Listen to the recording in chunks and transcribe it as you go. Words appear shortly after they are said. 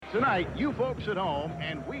Tonight, you folks at home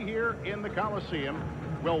and we here in the Coliseum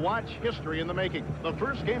will watch history in the making. The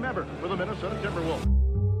first game ever for the Minnesota Timberwolves.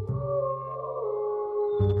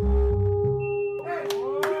 Hey,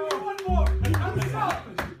 one more.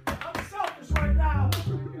 I'm selfish right now.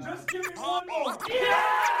 Just give me one more.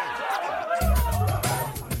 Yeah!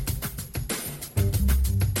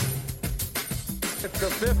 It's the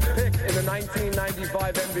 5th pick in the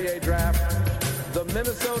 1995 NBA draft. The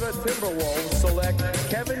Minnesota Timberwolves select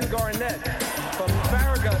Kevin Garnett from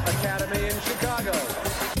Farragut Academy in Chicago.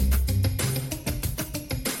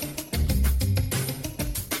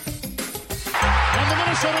 And the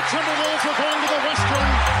Minnesota Timberwolves are going to the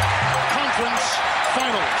Western Conference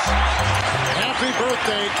Finals. Happy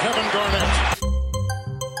birthday, Kevin Garnett.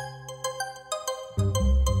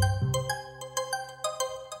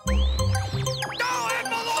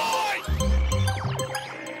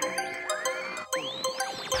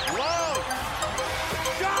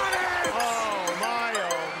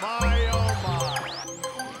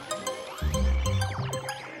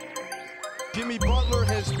 Jimmy Butler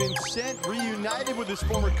has been sent, reunited with his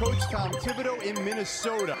former coach, Tom Thibodeau, in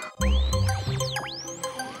Minnesota.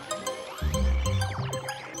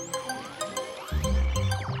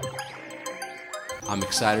 I'm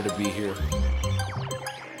excited to be here.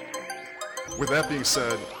 With that being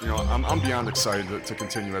said, I'm beyond excited to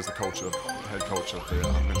continue as the head coach of the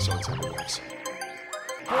Minnesota Timberwolves.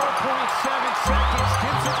 4.7 seconds.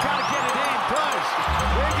 Gibson's got to get it in. Does.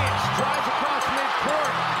 Wiggins drives across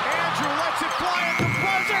midcourt. Andrew lets it fly at the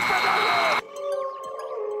buzzer for the win.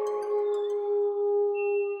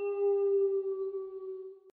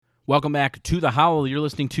 Welcome back to The Howl. You're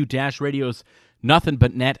listening to Dash Radio's Nothing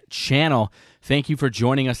But Net channel. Thank you for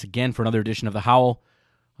joining us again for another edition of The Howl.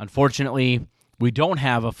 Unfortunately, we don't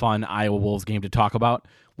have a fun Iowa Wolves game to talk about.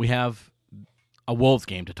 We have a Wolves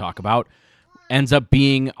game to talk about. Ends up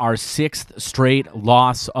being our 6th straight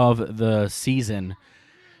loss of the season.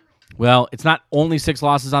 Well, it's not only 6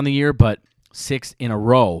 losses on the year, but 6 in a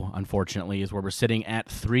row, unfortunately, is where we're sitting at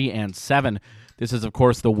 3-7. This is, of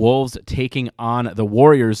course, the Wolves taking on the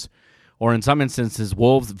Warriors, or in some instances,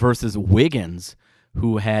 Wolves versus Wiggins,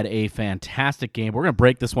 who had a fantastic game. We're going to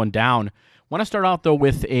break this one down. I want to start out, though,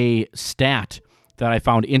 with a stat that I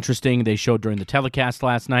found interesting they showed during the telecast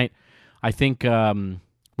last night. I think when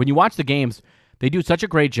you watch the games, they do such a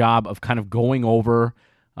great job of kind of going over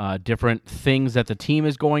different things that the team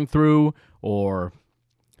is going through or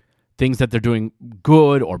things that they're doing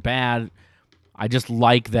good or bad. I just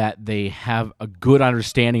like that they have a good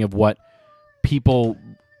understanding of what people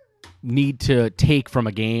need to take from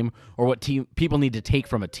a game or what people need to take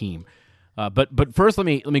from a team. But first, let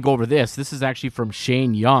me go over this. This is actually from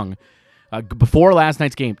Shane Young. Before last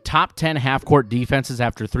night's game, top 10 half-court defenses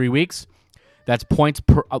after 3 weeks. That's points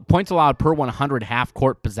allowed per 100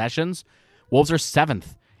 half-court possessions. Wolves are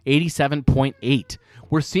 7th, 87.8.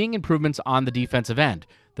 We're seeing improvements on the defensive end.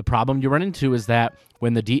 The problem you run into is that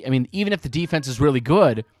when even if the defense is really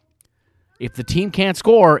good, if the team can't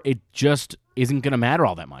score, it just isn't going to matter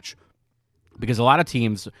all that much. Because a lot of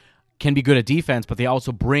teams can be good at defense, but they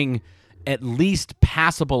also bring at least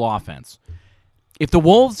passable offense. If the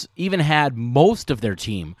Wolves even had most of their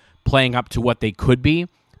team playing up to what they could be,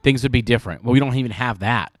 things would be different. Well, we don't even have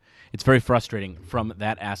that. It's very frustrating from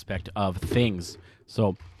that aspect of things.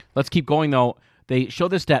 So let's keep going, though. They show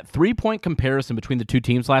this stat, 3-point comparison between the two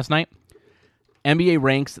teams last night. NBA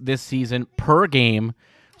ranks this season per game.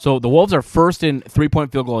 So the Wolves are first in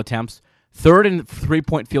 3-point field goal attempts, third in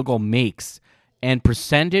 3-point field goal makes, and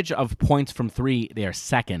percentage of points from 3, they are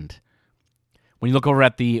second. When you look over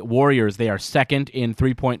at the Warriors, they are second in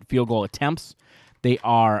 3-point field goal attempts. They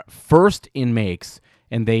are first in makes,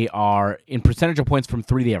 and they are in percentage of points from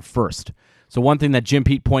 3, they are first. So one thing that Jim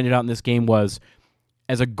Pete pointed out in this game was,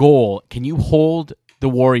 as a goal, can you hold the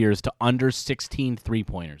Warriors to under 16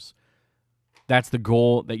 3-pointers? That's the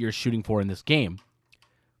goal that you're shooting for in this game.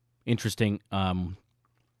 Interesting, kind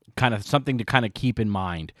of something to kind of keep in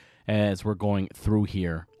mind as we're going through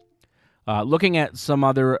here. Looking at some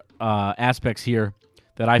other aspects here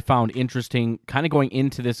that I found interesting, kind of going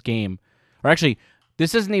into this game, or actually,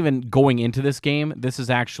 this isn't even going into this game. This is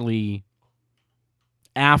actually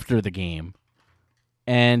after the game.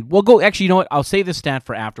 And we'll go, actually, you know what? I'll save this stat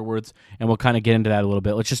for afterwards, and we'll kind of get into that a little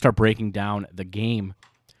bit. Let's just start breaking down the game.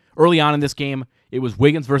 Early on in this game, it was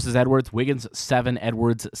Wiggins versus Edwards. Wiggins 7,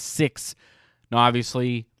 Edwards 6. Now,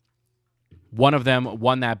 obviously, one of them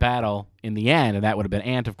won that battle in the end, and that would have been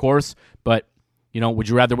Ant, of course. But, would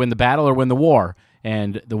you rather win the battle or win the war?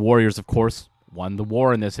 And the Warriors, of course, won the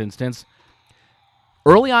war in this instance.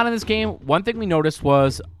 Early on in this game, one thing we noticed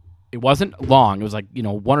was It wasn't long. It was like,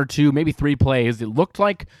 one or two, maybe three plays. It looked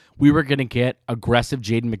like we were going to get aggressive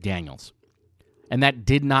Jaden McDaniels. And that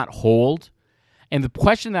did not hold. And the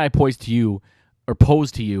question that I pose to you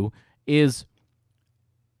is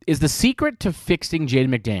the secret to fixing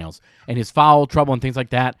Jaden McDaniels and his foul trouble and things like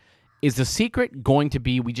that, is the secret going to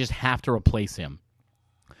be we just have to replace him?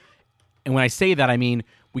 And when I say that, I mean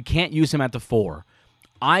we can't use him at the 4.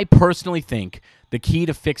 I personally think the key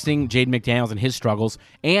to fixing Jaden McDaniels and his struggles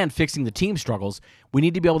and fixing the team struggles, we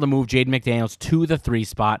need to be able to move Jaden McDaniels to the 3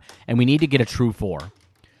 spot, and we need to get a true 4.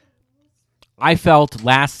 I felt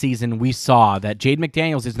last season we saw that Jaden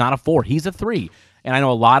McDaniels is not a 4. He's a 3. And I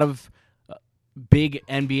know a lot of big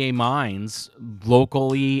NBA minds,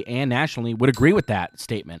 locally and nationally, would agree with that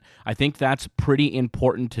statement. I think that's pretty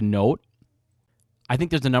important to note. I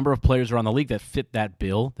think there's a number of players around the league that fit that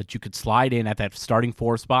bill, that you could slide in at that starting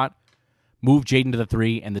 4 spot, move Jaden to the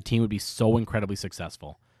 3, and the team would be so incredibly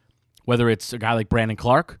successful. Whether it's a guy like Brandon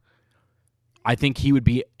Clark, I think he would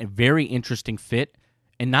be a very interesting fit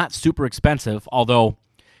and not super expensive, although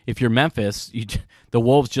if you're Memphis, the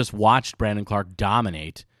Wolves just watched Brandon Clark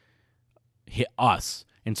dominate us.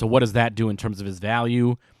 And so what does that do in terms of his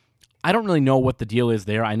value? I don't really know what the deal is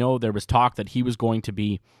there. I know there was talk that he was going to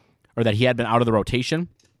be, or that he had been out of the rotation,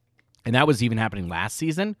 and that was even happening last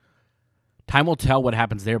season. Time will tell what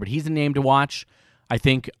happens there, but he's a name to watch. I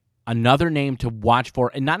think another name to watch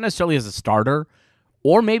for, and not necessarily as a starter,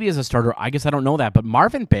 or maybe as a starter, I guess I don't know that, but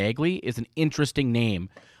Marvin Bagley is an interesting name,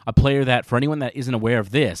 a player that, for anyone that isn't aware of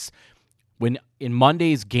this, when in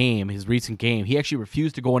Monday's game, his recent game, he actually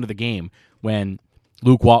refused to go into the game when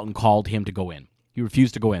Luke Walton called him to go in. He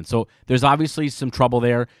refused to go in. So there's obviously some trouble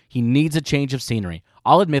there. He needs a change of scenery.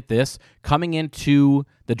 I'll admit this. Coming into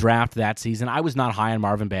the draft that season, I was not high on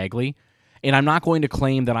Marvin Bagley, and I'm not going to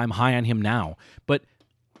claim that I'm high on him now. But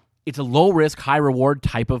it's a low-risk, high-reward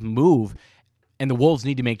type of move, and the Wolves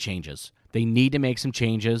need to make changes. They need to make some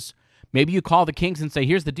changes. Maybe you call the Kings and say,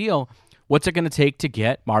 here's the deal. What's it going to take to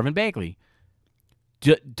get Marvin Bagley?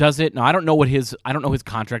 Does it? Now, I don't know his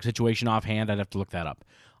contract situation offhand. I'd have to look that up.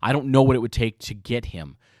 I don't know what it would take to get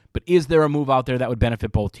him. But is there a move out there that would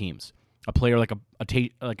benefit both teams? A player like a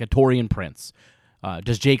Taurean Prince?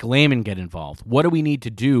 Does Jake Layman get involved? What do we need to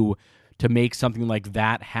do to make something like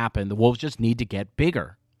that happen? The Wolves just need to get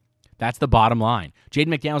bigger. That's the bottom line. Jaden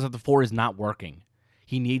McDaniels at the 4 is not working.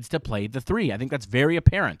 He needs to play the 3. I think that's very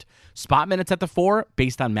apparent. Spot minutes at the 4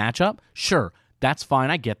 based on matchup? Sure, that's fine.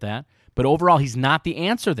 I get that. But overall, he's not the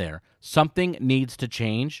answer there. Something needs to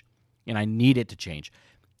change, and I need it to change.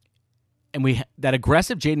 And that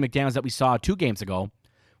aggressive Jaden McDaniels that we saw 2 games ago,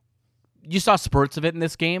 you saw spurts of it in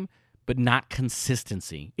this game, but not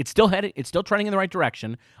consistency. It's still trending in the right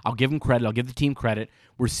direction. I'll give him credit. I'll give the team credit.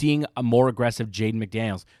 We're seeing a more aggressive Jaden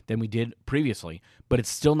McDaniels than we did previously, but it's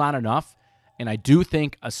still not enough, and I do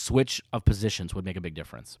think a switch of positions would make a big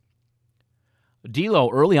difference. D'Lo,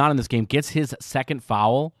 early on in this game, gets his second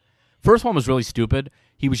foul. First one was really stupid.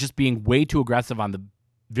 He was just being way too aggressive on the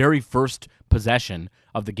very first possession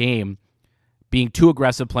of the game, being too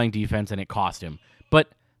aggressive playing defense, and it cost him. But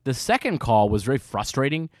the second call was very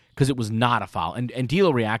frustrating because it was not a foul. And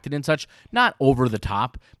D'Lo reacted and such, not over the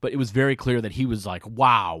top, but it was very clear that he was like,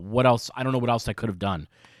 wow, what else? I don't know what else I could have done.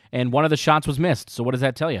 And one of the shots was missed. So what does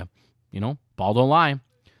that tell you? Ball don't lie.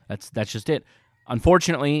 That's just it.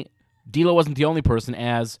 Unfortunately, D'Lo wasn't the only person,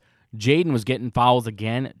 as Jaden was getting fouls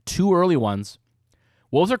again, 2 early ones.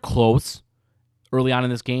 Wolves are close early on in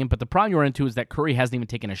this game, but the problem you run into is that Curry hasn't even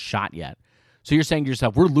taken a shot yet. So you're saying to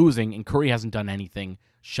yourself, we're losing, and Curry hasn't done anything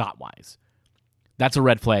shot-wise. That's a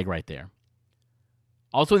red flag right there.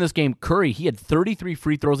 Also in this game, Curry, he had 33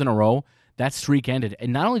 free throws in a row. That streak ended.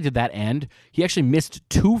 And not only did that end, he actually missed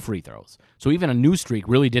 2 free throws. So even a new streak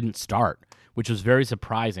really didn't start, which was very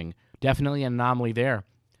surprising. Definitely an anomaly there.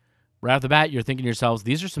 Right off the bat, you're thinking to yourselves,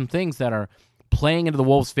 these are some things that are playing into the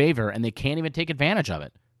Wolves' favor, and they can't even take advantage of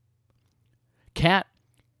it. Cat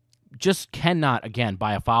just cannot, again,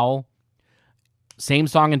 buy a foul. Same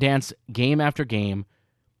song and dance game after game.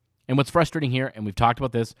 And what's frustrating here, and we've talked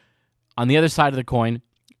about this, on the other side of the coin,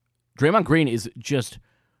 Draymond Green is just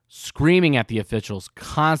screaming at the officials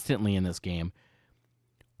constantly in this game.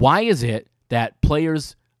 Why is it that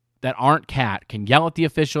players that aren't Cat can yell at the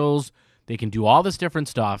officials, they can do all this different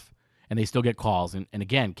stuff, and they still get calls? And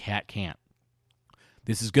again, Cat can't.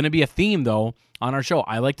 This is going to be a theme, though, on our show.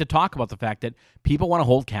 I like to talk about the fact that people want to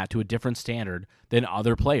hold Cat to a different standard than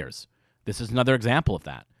other players. This is another example of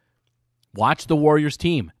that. Watch the Warriors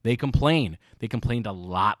team. They complain. They complained a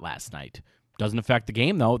lot last night. Doesn't affect the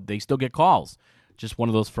game, though. They still get calls. Just one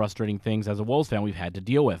of those frustrating things as a Wolves fan we've had to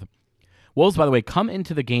deal with. Wolves, by the way, come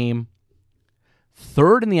into the game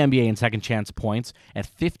third in the NBA in second chance points at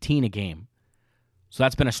 15 a game. So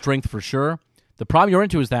that's been a strength for sure. The problem you're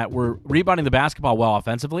into is that we're rebounding the basketball well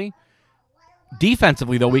offensively.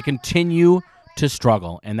 Defensively, though, we continue to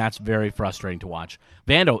struggle, and that's very frustrating to watch.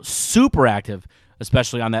 Vando, super active,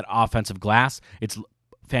 especially on that offensive glass. It's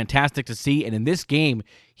fantastic to see, and in this game,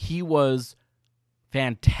 he was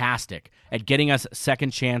fantastic at getting us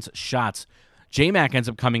second chance shots. J-Mac ends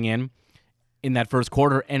up coming in that first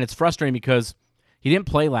quarter, and it's frustrating because he didn't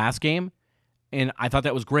play last game, and I thought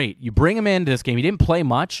that was great. You bring him into this game. He didn't play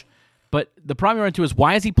much, but the problem you're into is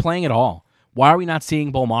why is he playing at all? Why are we not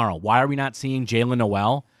seeing Bolmaro? Why are we not seeing Jalen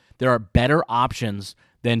Noel? There are better options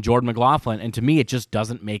than Jordan McLaughlin, and to me, it just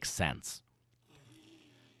doesn't make sense.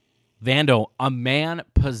 Vando, a man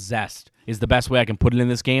possessed, is the best way I can put it in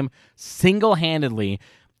this game. Single-handedly,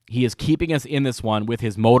 he is keeping us in this one with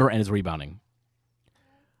his motor and his rebounding.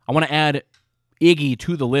 I want to add Iggy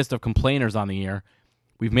to the list of complainers on the year.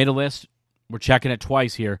 We've made a list. We're checking it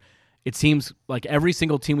twice here. It seems like every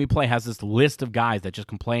single team we play has this list of guys that just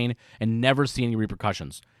complain and never see any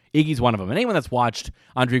repercussions. Iggy's one of them. And anyone that's watched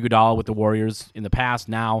Andre Iguodala with the Warriors in the past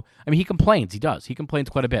now, I mean, he complains. He does. He complains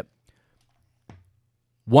quite a bit.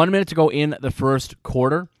 1 minute to go in the first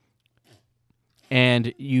quarter,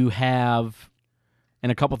 and you have,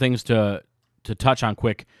 and a couple things to touch on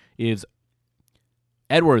quick is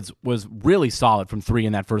Edwards was really solid from three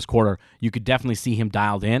in that first quarter. You could definitely see him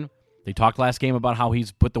dialed in. They talked last game about how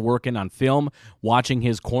he's put the work in on film, watching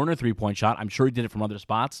his corner three-point shot. I'm sure he did it from other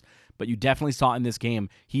spots, but you definitely saw in this game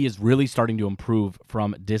he is really starting to improve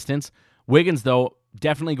from distance. Wiggins, though,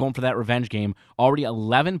 definitely going for that revenge game. Already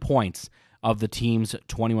 11 points of the team's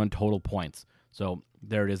 21 total points. So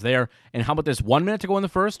there it is there. And how about this? 1 minute to go in the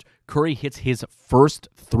first, Curry hits his first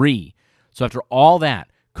three. So after all that,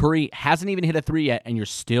 Curry hasn't even hit a three yet, and you're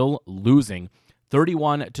still losing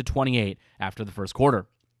 31-28 after the first quarter.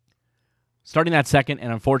 Starting that second,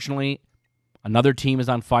 and unfortunately, another team is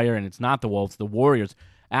on fire, and it's not the Wolves. The Warriors,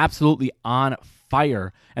 absolutely on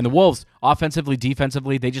fire. And the Wolves, offensively,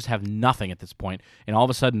 defensively, they just have nothing at this point. And all of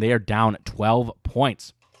a sudden, they are down 12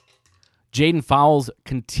 points. Jaden fouls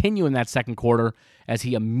continue in that second quarter as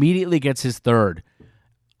he immediately gets his third.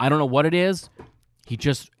 I don't know what it is. He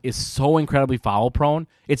just is so incredibly foul-prone.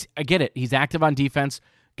 I get it. He's active on defense.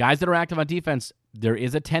 Guys that are active on defense, there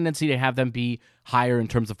is a tendency to have them be higher in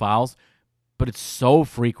terms of fouls, but it's so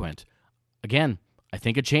frequent. Again, I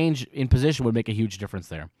think a change in position would make a huge difference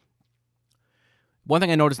there. One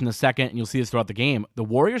thing I noticed in the second, and you'll see this throughout the game, the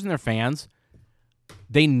Warriors and their fans,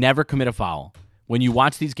 they never commit a foul. When you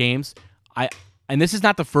watch these games, and this is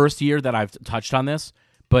not the first year that I've touched on this,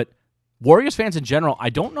 but Warriors fans in general,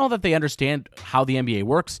 I don't know that they understand how the NBA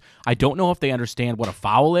works. I don't know if they understand what a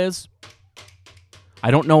foul is.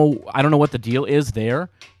 I don't know what the deal is there,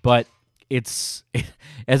 but it's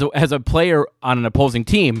as a player on an opposing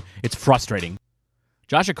team, it's frustrating.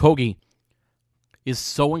 Josh Okogie is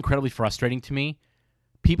so incredibly frustrating to me.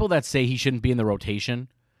 People that say he shouldn't be in the rotation,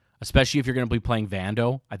 especially if you're going to be playing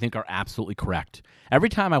Vando, I think are absolutely correct. Every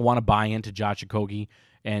time I want to buy into Josh Okogie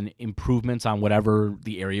and improvements on whatever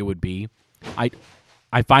the area would be,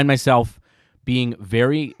 I find myself being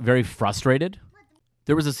very, very frustrated.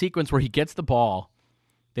 There was a sequence where he gets the ball.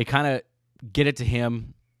 They kind of get it to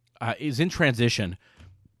him. Is in transition.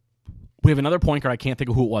 We have another point guard. I can't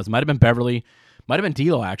think of who it was. Might have been Beverly. Might have been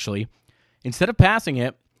D'Lo, actually. Instead of passing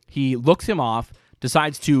it, he looks him off,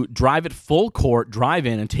 decides to drive it full court, drive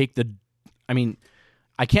in, and take the... I mean,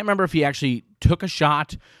 I can't remember if he actually took a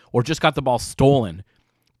shot or just got the ball stolen.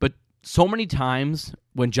 But so many times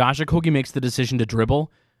when Josh Okogie makes the decision to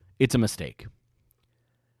dribble, it's a mistake.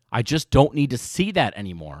 I just don't need to see that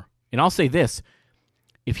anymore. And I'll say this.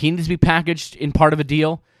 If he needs to be packaged in part of a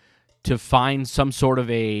deal to find some sort of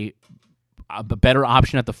a better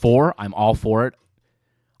option at the four, I'm all for it.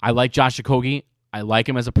 I like Josh Okogie. I like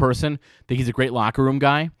him as a person. I think he's a great locker room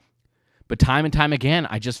guy. But time and time again,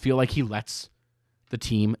 I just feel like he lets the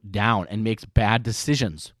team down and makes bad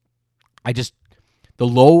decisions. The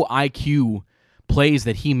low IQ plays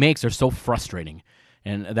that he makes are so frustrating.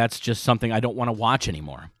 And that's just something I don't want to watch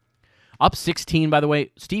anymore. Up 16, by the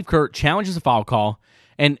way, Steve Kerr challenges a foul call,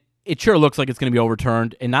 and it sure looks like it's going to be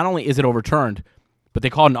overturned. And not only is it overturned, but they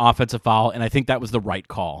called an offensive foul, and I think that was the right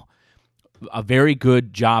call. A very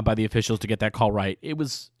good job by the officials to get that call right. It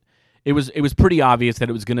was pretty obvious that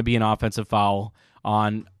it was going to be an offensive foul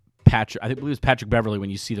on Patrick. I think it was Patrick Beverly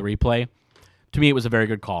when you see the replay. To me, it was a very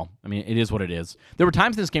good call. I mean, it is what it is. There were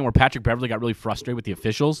times in this game where Patrick Beverly got really frustrated with the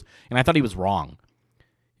officials, and I thought he was wrong.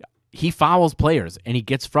 He fouls players, and he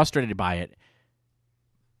gets frustrated by it.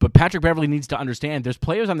 But Patrick Beverley needs to understand there's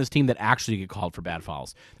players on this team that actually get called for bad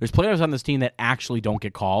fouls. There's players on this team that actually don't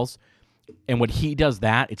get calls. And when he does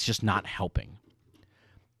that, it's just not helping.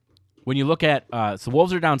 When you look at, so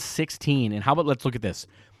Wolves are down 16, and how about let's look at this.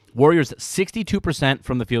 Warriors 62%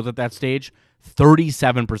 from the field at that stage,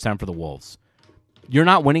 37% for the Wolves. You're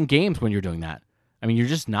not winning games when you're doing that. I mean, you're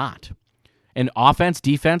just not. And offense,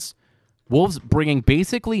 defense, Wolves bringing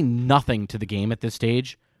basically nothing to the game at this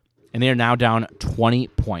stage, and they are now down 20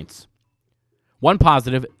 points. One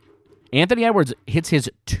positive, Anthony Edwards hits his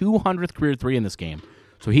 200th career three in this game.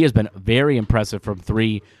 So he has been very impressive from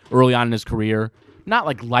three early on in his career. Not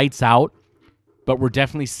like lights out, but we're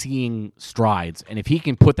definitely seeing strides. And if he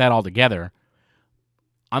can put that all together,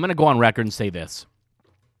 I'm going to go on record and say this.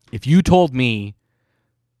 If you told me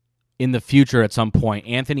in the future at some point,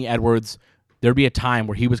 Anthony Edwards, there'd be a time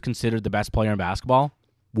where he was considered the best player in basketball,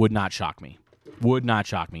 would not shock me. Would not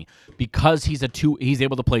shock me. Because he's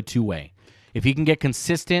able to play two-way. If he can get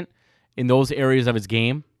consistent in those areas of his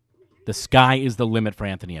game, the sky is the limit for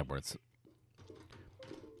Anthony Edwards.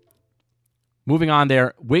 Moving on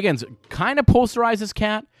there, Wiggins kind of posterizes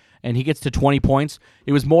Cat, and he gets to 20 points.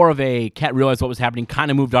 It was more of a Cat realized what was happening, kind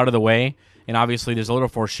of moved out of the way, and obviously there's a little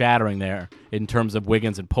foreshadowing there in terms of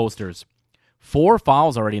Wiggins and posters. 4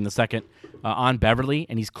 fouls already in the second on Beverley,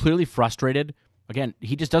 and he's clearly frustrated. Again,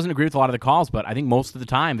 he just doesn't agree with a lot of the calls, but I think most of the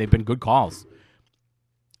time they've been good calls.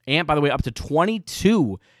 Ant, by the way, up to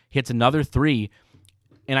 22, hits another 3,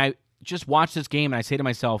 and I just watched this game, and I say to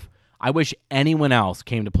myself, I wish anyone else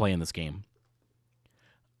came to play in this game.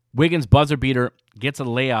 Wiggins buzzer beater gets a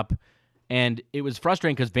layup, and it was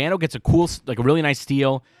frustrating because Vando gets a really nice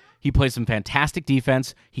steal. He plays some fantastic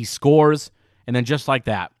defense. He scores, and then just like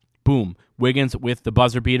that, boom, Wiggins with the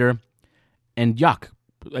buzzer beater, and yuck.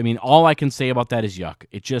 I mean, all I can say about that is yuck.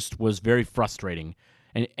 It just was very frustrating,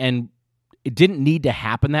 and it didn't need to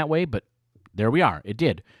happen that way, but there we are. It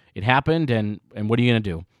did. It happened, and what are you going to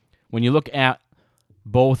do? When you look at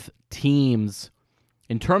both teams,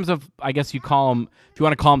 in terms of, I guess you call them, if you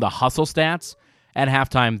want to call them the hustle stats, at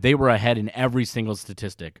halftime, they were ahead in every single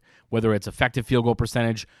statistic, whether it's effective field goal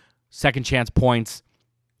percentage, second chance points.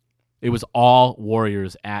 It was all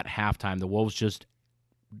Warriors at halftime. The Wolves just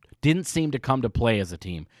didn't seem to come to play as a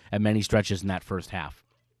team at many stretches in that first half.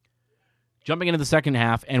 Jumping into the second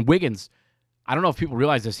half, and Wiggins, I don't know if people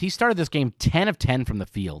realize this, he started this game 10 of 10 from the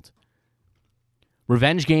field.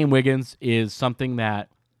 Revenge game Wiggins is something that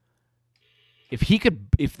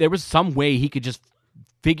if there was some way he could just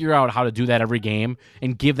figure out how to do that every game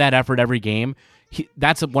and give that effort every game,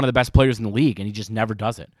 that's one of the best players in the league, and he just never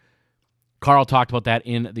does it. Carl talked about that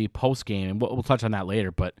in the post game, and we'll touch on that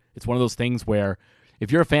later, but it's one of those things where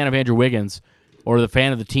if you're a fan of Andrew Wiggins or the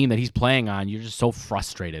fan of the team that he's playing on, you're just so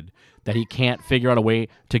frustrated that he can't figure out a way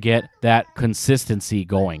to get that consistency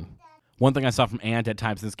going. One thing I saw from Ant at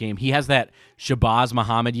times in this game, he has that Shabazz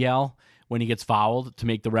Muhammad yell when he gets fouled to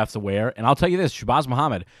make the refs aware. And I'll tell you this, Shabazz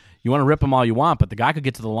Muhammad, you want to rip him all you want, but the guy could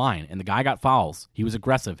get to the line, and the guy got fouls. He was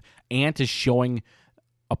aggressive. Ant is showing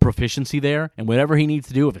a proficiency there, and whatever he needs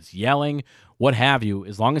to do, if it's yelling, what have you,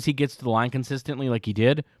 as long as he gets to the line consistently like he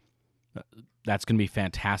did, that's going to be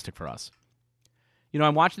fantastic for us. You know,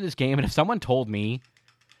 I'm watching this game, and if someone told me,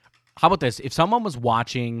 how about this? If someone was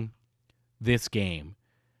watching this game,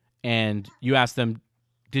 and you asked them,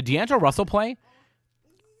 did D'Angelo Russell play?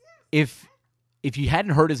 If you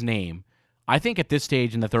hadn't heard his name, I think at this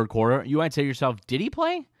stage in the third quarter, you might say to yourself, did he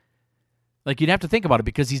play? Like, you'd have to think about it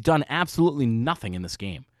because he's done absolutely nothing in this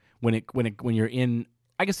game. When you're in,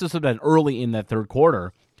 I guess this would have been early in that third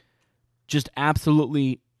quarter, just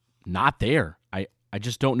absolutely not there. I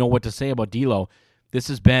just don't know what to say about D'Lo. This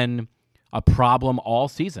has been a problem all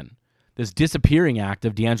season. This disappearing act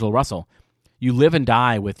of D'Angelo Russell. You live and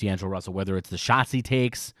die with D'Angelo Russell, whether it's the shots he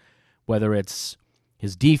takes, whether it's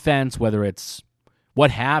his defense, whether it's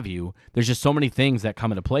what have you. There's just so many things that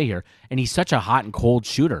come into play here, and he's such a hot and cold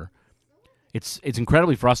shooter. It's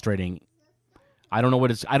incredibly frustrating. I don't know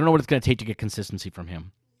what it's going to take to get consistency from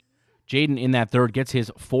him. Jaden in that third gets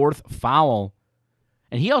his 4th foul,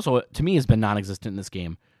 and he also, to me, has been non-existent in this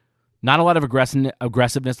game. Not a lot of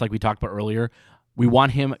aggressiveness like we talked about earlier. We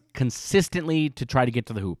want him consistently to try to get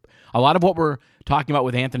to the hoop. A lot of what we're talking about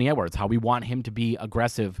with Anthony Edwards, how we want him to be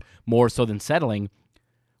aggressive more so than settling,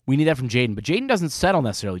 we need that from Jaden. But Jaden doesn't settle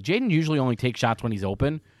necessarily. Jaden usually only takes shots when he's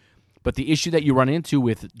open. But the issue that you run into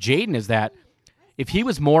with Jaden is that if he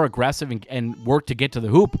was more aggressive and worked to get to the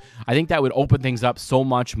hoop, I think that would open things up so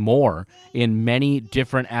much more in many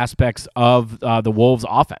different aspects of the Wolves'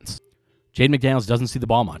 offense. Jaden McDaniels doesn't see the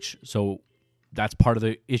ball much, so that's part of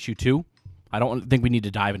the issue too. I don't think we need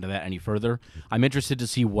to dive into that any further. I'm interested to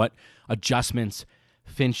see what adjustments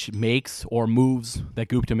Finch makes or moves that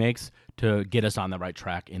Gupta makes to get us on the right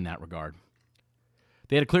track in that regard.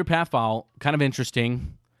 They had a clear path foul, kind of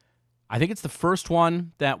interesting. I think it's the first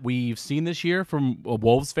one that we've seen this year from a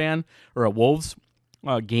Wolves fan, or a Wolves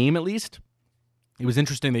game at least. It was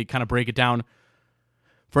interesting. They kind of break it down.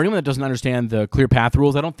 For anyone that doesn't understand the clear path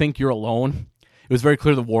rules, I don't think you're alone. It was very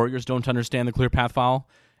clear the Warriors don't understand the clear path foul,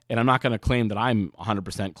 and I'm not going to claim that I'm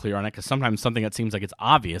 100% clear on it, because sometimes something that seems like it's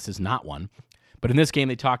obvious is not one. But in this game,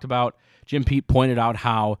 they talked about, Jim Pete pointed out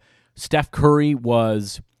how Steph Curry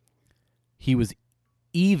was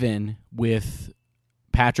even with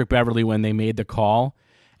Patrick Beverley when they made the call.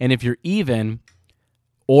 And if you're even,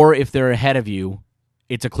 or if they're ahead of you,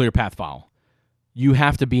 it's a clear path foul. You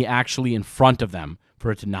have to be actually in front of them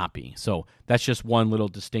for it to not be. So that's just one little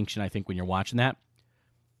distinction, I think, when you're watching that.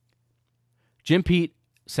 Jim Pete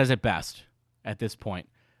says it best at this point.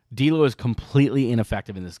 D'Lo is completely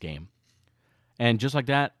ineffective in this game. And just like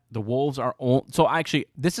that, the Wolves are... So actually,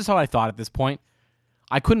 this is how I thought at this point.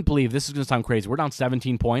 I couldn't believe, this is going to sound crazy, we're down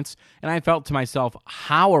 17 points, and I felt to myself,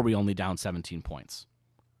 how are we only down 17 points?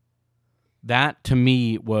 That, to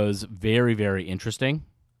me, was very, very interesting.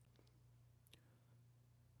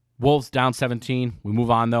 Wolves down 17. We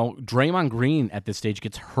move on, though. Draymond Green at this stage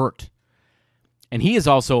gets hurt. And he is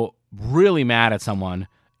also really mad at someone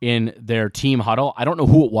in their team huddle. I don't know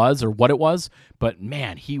who it was or what it was, but,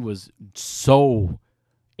 man, he was so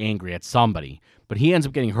angry at somebody. But he ends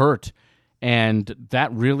up getting hurt. And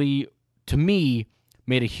that really, to me,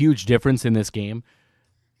 made a huge difference in this game.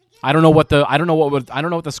 I don't know what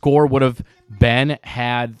the score would have been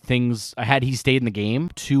had he stayed in the game.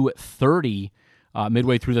 2:30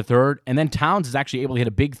 midway through the third, and then Towns is actually able to hit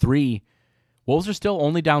a big three. Wolves are still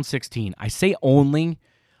only down 16. I say only,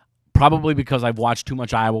 probably because I've watched too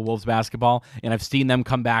much Iowa Wolves basketball, and I've seen them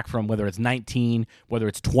come back from whether it's 19, whether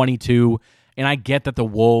it's 22. And I get that the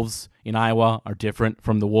Wolves in Iowa are different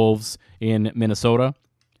from the Wolves in Minnesota.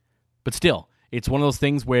 But still, it's one of those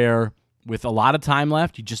things where with a lot of time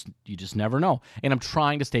left, you just never know. And I'm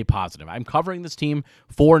trying to stay positive. I'm covering this team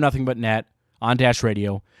for Nothing But Net on Dash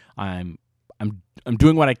Radio. I'm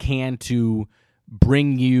doing what I can to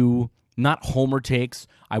bring you not homer takes.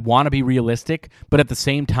 I want to be realistic, but at the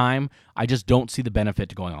same time, I just don't see the benefit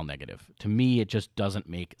to going all negative. To me, it just doesn't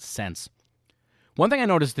make sense. One thing I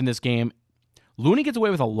noticed in this game, Looney gets away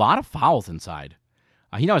with a lot of fouls inside.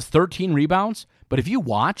 He now has 13 rebounds, but if you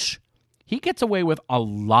watch, he gets away with a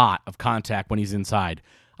lot of contact when he's inside.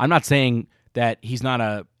 I'm not saying that he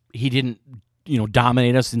didn't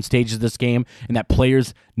dominate us in stages of this game and that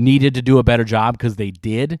players needed to do a better job, because they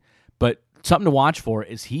did, but something to watch for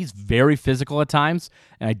is he's very physical at times,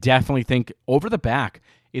 and I definitely think over the back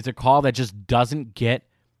is a call that just doesn't get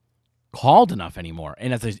called enough anymore.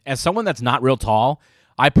 And as someone that's not real tall,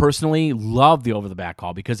 I personally love the over-the-back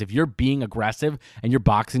call, because if you're being aggressive and you're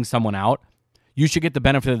boxing someone out, you should get the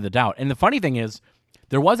benefit of the doubt. And the funny thing is,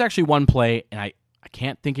 there was actually one play, and I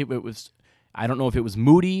can't think if it was, I don't know if it was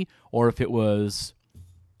Moody or if it was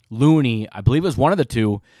Looney, I believe it was one of the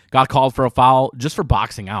two, got called for a foul just for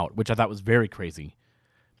boxing out, which I thought was very crazy.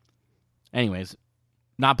 Anyways,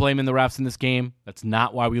 not blaming the refs in this game. That's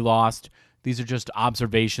not why we lost. These are just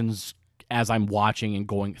observations as I'm watching and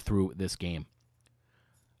going through this game.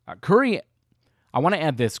 Curry, I want to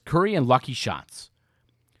add this, Curry and lucky shots.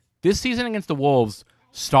 This season against the Wolves,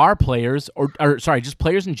 star players, just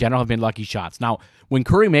players in general have been lucky shots. Now, when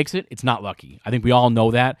Curry makes it, it's not lucky. I think we all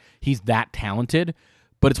know that. He's that talented.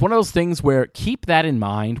 But it's one of those things where keep that in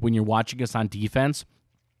mind when you're watching us on defense.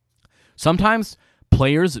 Sometimes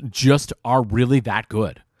players just are really that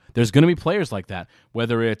good. There's going to be players like that,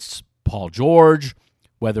 whether it's Paul George,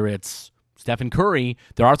 whether it's Stephen Curry.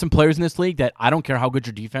 There are some players in this league that I don't care how good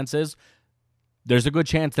your defense is, there's a good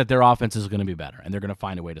chance that their offense is going to be better, and they're going to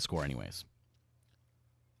find a way to score anyways.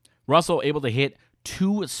 Russell able to hit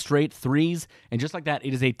 2 straight threes, and just like that,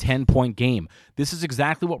 it is a 10-point game. This is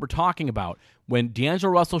exactly what we're talking about. When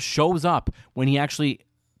D'Angelo Russell shows up, when he actually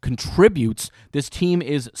contributes, this team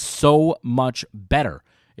is so much better.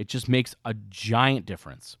 It just makes a giant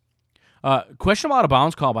difference. Questionable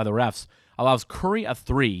out-of-bounds call by the refs allows Curry a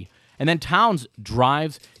 3, and then Towns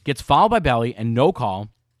drives, gets fouled by Belly, and no call.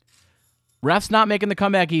 Refs not making the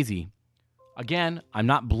comeback easy. Again, I'm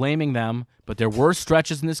not blaming them, but there were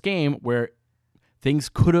stretches in this game where things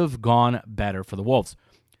could have gone better for the Wolves.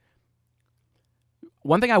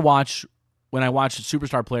 One thing I watch when I watch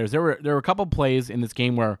superstar players, there were a couple plays in this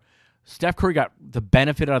game where Steph Curry got the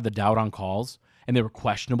benefit out of the doubt on calls, and they were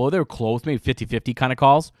questionable. They were close, maybe 50-50 kind of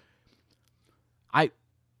calls. I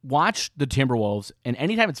watch the Timberwolves, and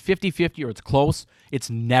anytime it's 50-50 or it's close, it's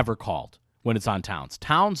never called when it's on Towns.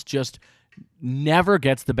 Towns just never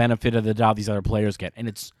gets the benefit of the doubt these other players get. And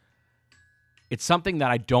it's something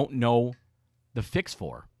that I don't know the fix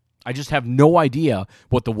for. I just have no idea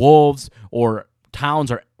what the Wolves or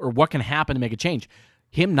Towns or what can happen to make a change.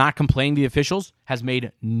 Him not complaining to the officials has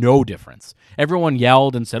made no difference. Everyone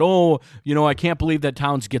yelled and said, I can't believe that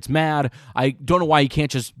Towns gets mad. I don't know why he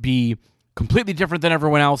can't just be completely different than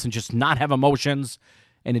everyone else and just not have emotions.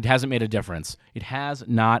 And it hasn't made a difference. It has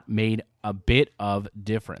not made a bit of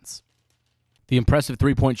difference. The impressive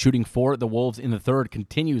three-point shooting for the Wolves in the third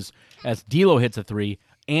continues as D'Lo hits a three,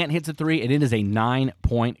 Ant hits a three, and it is a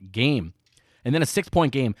 9-point game. And then a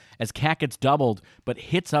 6-point game as Cat gets doubled, but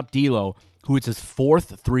hits up D'Lo, who hits his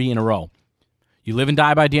fourth three in a row. You live and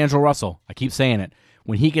die by D'Angelo Russell. I keep saying it.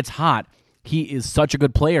 When he gets hot, he is such a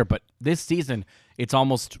good player, but this season, it's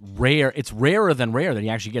almost rare. It's rarer than rare that he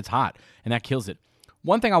actually gets hot, and that kills it.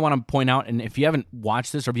 One thing I want to point out, and if you haven't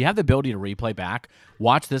watched this, or if you have the ability to replay back,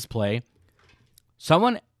 watch this play.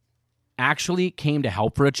 Someone actually came to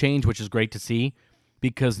help for a change, which is great to see,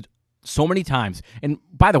 because so many times, and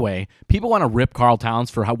by the way, people want to rip Karl Towns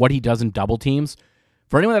for what he does in double teams.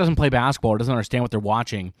 For anyone that doesn't play basketball or doesn't understand what they're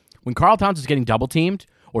watching, when Karl Towns is getting double teamed,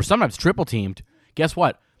 or sometimes triple teamed, guess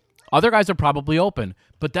what? Other guys are probably open,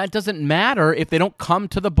 but that doesn't matter if they don't come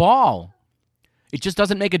to the ball. It just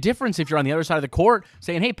doesn't make a difference if you're on the other side of the court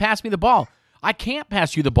saying, hey, pass me the ball. I can't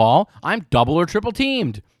pass you the ball. I'm double or triple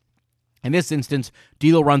teamed. In this instance,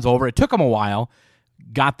 D'Lo runs over. It took him a while.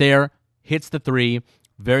 Got there, hits the three.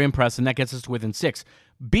 Very impressive, and that gets us to within 6.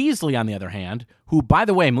 Beasley, on the other hand, who, by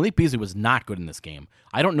the way, Malik Beasley was not good in this game.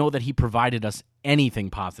 I don't know that he provided us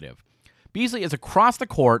anything positive. Beasley is across the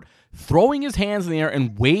court, throwing his hands in the air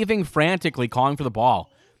and waving frantically, calling for the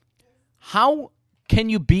ball. How can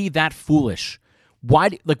you be that foolish?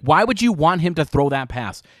 Why would you want him to throw that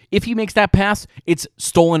pass? If he makes that pass, it's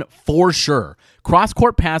stolen for sure.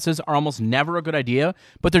 Cross-court passes are almost never a good idea,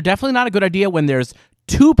 but they're definitely not a good idea when there's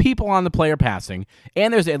 2 people on the player passing,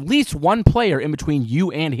 and there's at least 1 player in between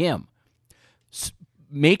you and him.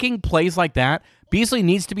 Making plays like that, Beasley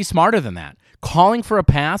needs to be smarter than that. Calling for a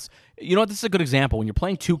pass, you know what, this is a good example. When you're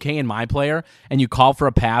playing 2K in My Player, and you call for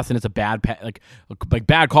a pass, and it's a bad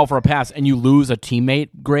bad call for a pass, and you lose a teammate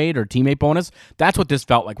grade or teammate bonus, that's what this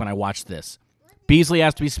felt like when I watched this. Beasley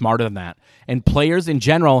has to be smarter than that. And players in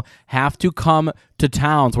general have to come to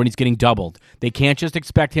Towns when he's getting doubled. They can't just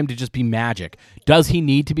expect him to just be magic. Does he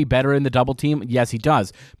need to be better in the double team? Yes, he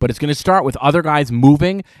does. But it's going to start with other guys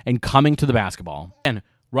moving and coming to the basketball. And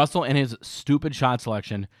Russell and his stupid shot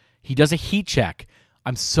selection, he does a heat check.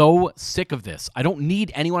 I'm so sick of this. I don't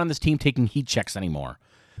need anyone on this team taking heat checks anymore.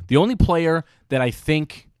 The only player that I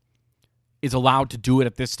think is allowed to do it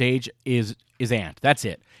at this stage is Ant. That's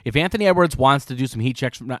it. If Anthony Edwards wants to do some heat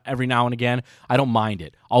checks every now and again, I don't mind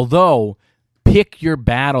it. Although, pick your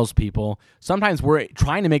battles, people. Sometimes we're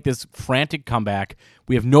trying to make this frantic comeback.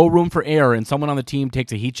 We have no room for error, and someone on the team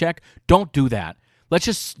takes a heat check. Don't do that. Let's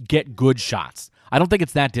just get good shots. I don't think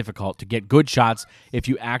it's that difficult to get good shots if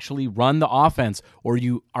you actually run the offense or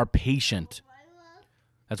you are patient.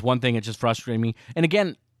 That's one thing that just frustrated me. And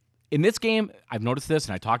again, in this game, I've noticed this,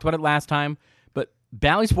 and I talked about it last time, but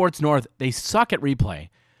Bally Sports North, they suck at replay.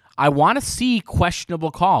 I want to see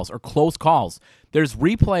questionable calls or close calls. There's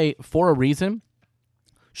replay for a reason.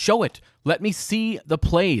 Show it. Let me see the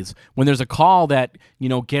plays when there's a call that,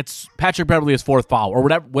 gets Patrick Beverley his 4th foul or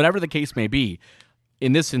whatever the case may be.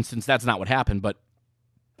 In this instance, that's not what happened, but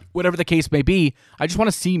whatever the case may be, I just want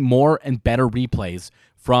to see more and better replays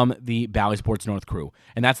from the Bally Sports North crew.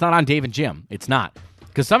 And that's not on Dave and Jim. It's not.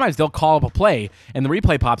 Because sometimes they'll call up a play, and the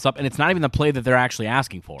replay pops up, and it's not even the play that they're actually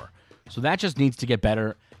asking for. So that just needs to get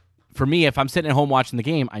better. For me, if I'm sitting at home watching the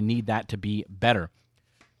game, I need that to be better.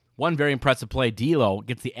 One very impressive play, D'Lo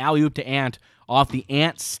gets the alley-oop to Ant off the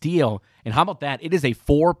Ant steal. And how about that? It is a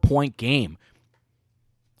 4-point game.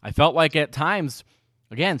 I felt like at times,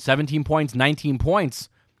 again, 17 points, 19 points,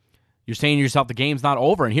 you're saying to yourself the game's not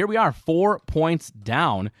over. And here we are, 4 points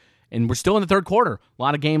down, and we're still in the third quarter. A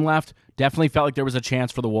lot of game left. Definitely felt like there was a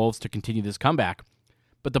chance for the Wolves to continue this comeback.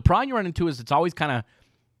 But the problem you run into is it's always kind of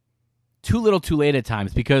too little too late at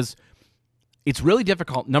times because it's really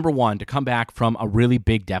difficult, number one, to come back from a really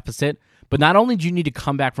big deficit. But not only do you need to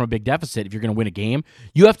come back from a big deficit if you're going to win a game,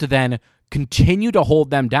 you have to then continue to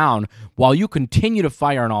hold them down while you continue to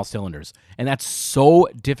fire on all cylinders. And that's so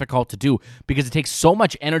difficult to do because it takes so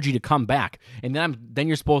much energy to come back. And then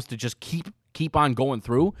you're supposed to just keep on going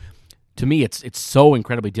through. To me, it's so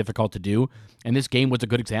incredibly difficult to do. And this game was a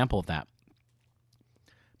good example of that.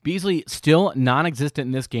 Beasley still non-existent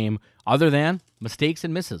in this game other than mistakes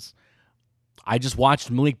and misses. I just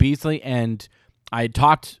watched Malik Beasley, and I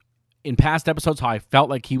talked in past episodes how I felt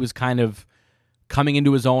like he was kind of coming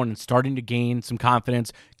into his own and starting to gain some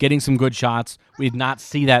confidence, getting some good shots. We did not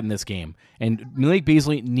see that in this game. And Malik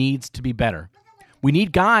Beasley needs to be better. We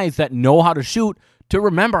need guys that know how to shoot to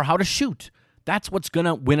remember how to shoot. That's what's going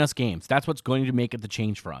to win us games. That's what's going to make it the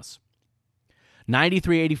change for us.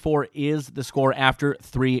 93-84 is the score after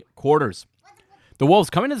 3 quarters. The Wolves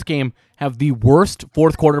coming into this game have the worst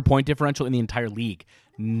fourth quarter point differential in the entire league,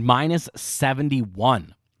 minus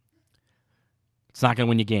 71. It's not going to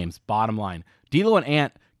win you games, bottom line. D'Lo and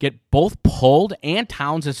Ant get both pulled, and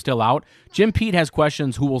Towns is still out. Jim Pete has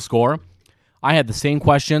questions who will score. I had the same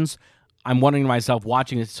questions. I'm wondering to myself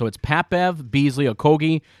watching this. So it's Pat Bev, Beasley,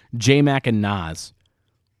 Okogie, J-Mac, and Nas.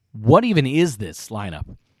 What even is this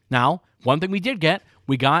lineup? Now, one thing we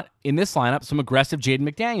got in this lineup some aggressive Jaden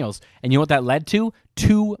McDaniels. And you know what that led to?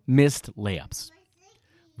 2 missed layups.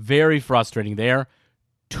 Very frustrating there.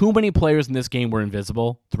 Too many players in this game were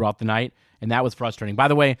invisible throughout the night, and that was frustrating. By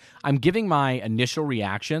the way, I'm giving my initial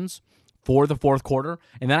reactions for the fourth quarter,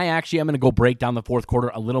 and then I'm going to go break down the fourth quarter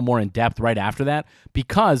a little more in depth right after that,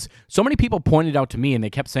 because so many people pointed out to me, and they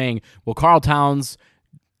kept saying, well, Karl Towns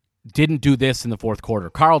didn't do this in the fourth quarter.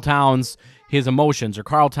 Karl Towns, his emotions, or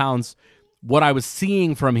Karl Towns, what I was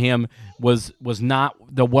seeing from him was not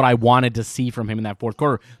what I wanted to see from him in that fourth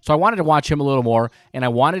quarter. So I wanted to watch him a little more, and I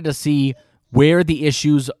wanted to see where the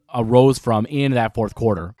issues arose from in that fourth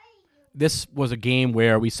quarter. This was a game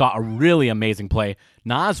where we saw a really amazing play.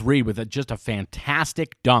 Naz Reid with just a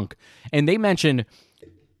fantastic dunk. And they mentioned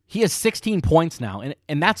he has 16 points now.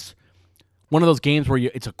 And that's one of those games where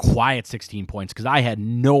it's a quiet 16 points, because I had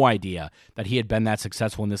no idea that he had been that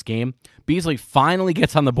successful in this game. Beasley finally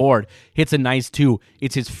gets on the board, hits a nice 2.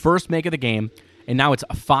 It's his first make of the game, and now it's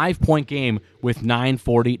a 5-point game with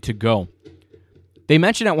 9:40 to go. They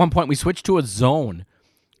mentioned at one point we switched to a zone,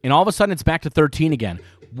 and all of a sudden it's back to 13 again.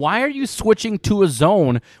 Why are you switching to a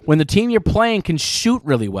zone when the team you're playing can shoot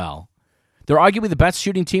really well? They're arguably the best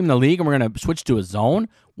shooting team in the league, and we're going to switch to a zone?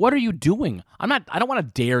 What are you doing? I don't want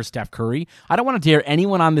to dare Steph Curry. I don't want to dare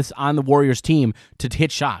anyone on the Warriors team to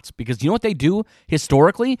hit shots, because you know what they do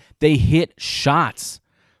historically? They hit shots.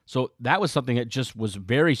 So that was something that just was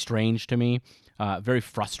very strange to me, very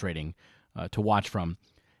frustrating to watch from.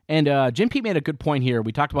 And Jim Pete made a good point here.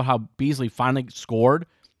 We talked about how Beasley finally scored,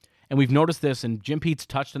 and we've noticed this, and Jim Pete's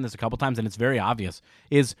touched on this a couple times, and it's very obvious,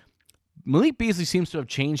 is Malik Beasley seems to have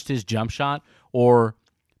changed his jump shot, or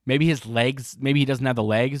maybe his legs, maybe he doesn't have the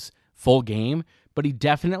legs full game, but he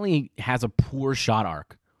definitely has a poor shot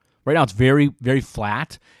arc. Right now it's very, very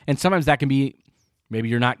flat, and sometimes that can be maybe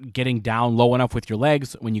you're not getting down low enough with your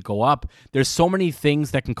legs when you go up. There's so many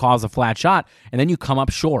things that can cause a flat shot, and then you come up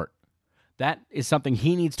short. That is something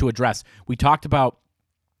he needs to address. We talked about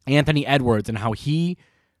Anthony Edwards and how he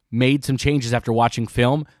made some changes after watching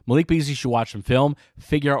film. Malik Beasley should watch some film,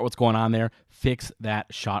 figure out what's going on there, fix that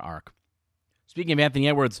shot arc. Speaking of Anthony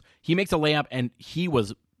Edwards, he makes a layup, and he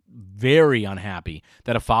was very unhappy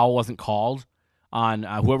that a foul wasn't called on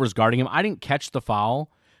whoever's guarding him. I didn't catch the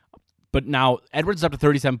foul, but now Edwards is up to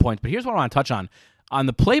 37 points. But here's what I want to touch on. On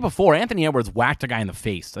the play before, Anthony Edwards whacked a guy in the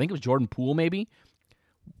face. I think it was Jordan Poole, maybe.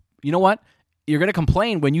 You know what? You're going to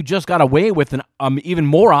complain when you just got away with an even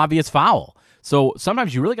more obvious foul. So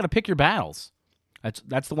sometimes you really got to pick your battles.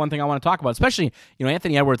 That's the one thing I want to talk about. Especially,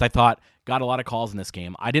 Anthony Edwards, I thought, got a lot of calls in this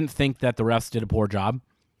game. I didn't think that the refs did a poor job.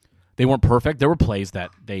 They weren't perfect. There were plays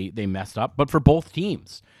that they messed up, but for both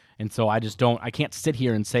teams. And so I can't sit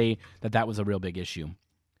here and say that was a real big issue.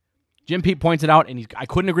 Jim Pete points it out, and I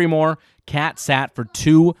couldn't agree more. Cat sat for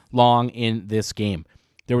too long in this game.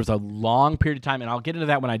 There was a long period of time, and I'll get into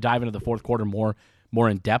that when I dive into the fourth quarter more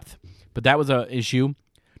in depth, but that was an issue.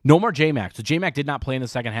 No more J-Mac. So J-Mac did not play in the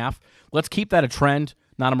second half. Let's keep that a trend,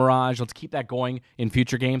 not a mirage. Let's keep that going in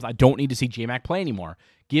future games. I don't need to see J-Mac play anymore.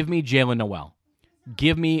 Give me Jalen Noel.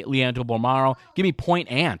 Give me Leandro Bomaro. Give me Point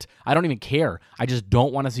Ant. I don't even care. I just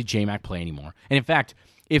don't want to see J-Mac play anymore. And in fact,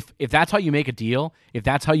 if that's how you make a deal, if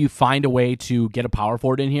that's how you find a way to get a power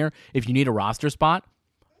forward in here, if you need a roster spot,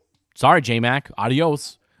 sorry, J-Mac,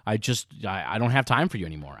 adios. I don't have time for you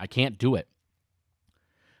anymore. I can't do it.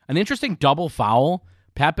 An interesting double foul.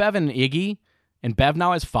 Pat Bev and Iggy, and Bev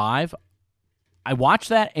now has 5. I watched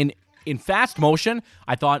that, and in fast motion,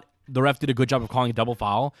 I thought the ref did a good job of calling a double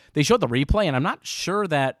foul. They showed the replay, and I'm not sure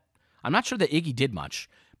that Iggy did much.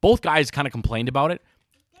 Both guys kind of complained about it.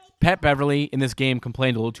 Pat Beverly in this game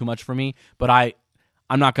complained a little too much for me, but I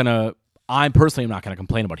personally am not going to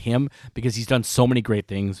complain about him because he's done so many great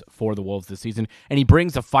things for the Wolves this season, and he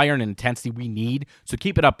brings the fire and intensity we need. So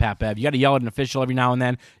keep it up, Pat Bev. You got to yell at an official every now and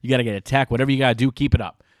then. You got to get a tech. Whatever you got to do, keep it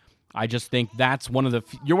up. I just think you're one of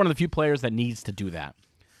the few players that needs to do that.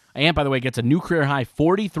 Ant, by the way, gets a new career high,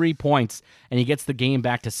 43 points, and he gets the game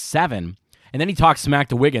back to 7. And then he talks smack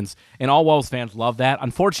to Wiggins, and all Wolves fans love that.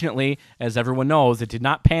 Unfortunately, as everyone knows, it did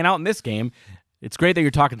not pan out in this game. It's great that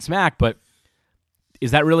you're talking smack, but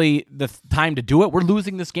is that really the time to do it? We're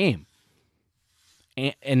losing this game.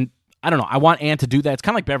 And I don't know. I want Ant to do that. It's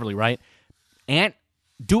kind of like Beverly, right? Ant,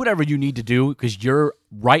 do whatever you need to do because you're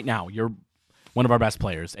one of our best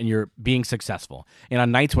players, and you're being successful. And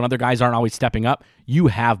on nights when other guys aren't always stepping up, you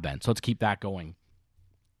have been. So let's keep that going.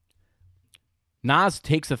 Nas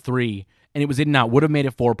takes a 3, and it was in and out. Would have made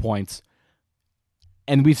it 4 points.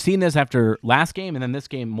 And we've seen this after last game, and then this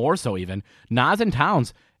game more so even. Nas and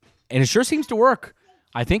Towns, and it sure seems to work.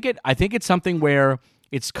 I think it's something where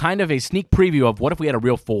it's kind of a sneak preview of what if we had a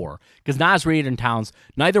real 4. Because Nas, Reed, and Towns,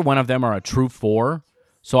 neither one of them are a true 4.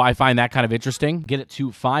 So I find that kind of interesting. Get it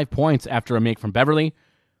to 5 points after a make from Beverly.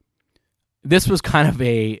 This was kind of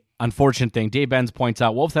a unfortunate thing. Dave Benz points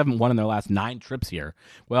out, Wolves haven't won in their last 9 trips here.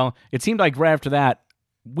 Well, it seemed like right after that,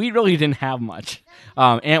 we really didn't have much.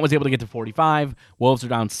 Ant was able to get to 45. Wolves are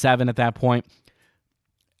down 7 at that point.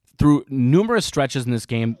 Through numerous stretches in this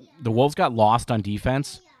game, the Wolves got lost on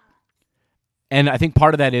defense. And I think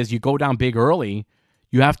part of that is you go down big early,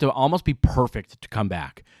 you have to almost be perfect to come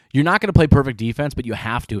back. You're not going to play perfect defense, but you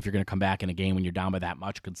have to if you're going to come back in a game when you're down by that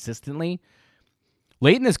much consistently.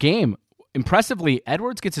 Late in this game, impressively,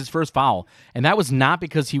 Edwards gets his first foul, and that was not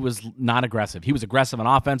because he was not aggressive. He was aggressive on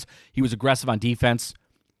offense. He was aggressive on defense.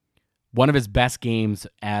 One of his best games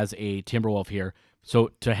as a Timberwolf here.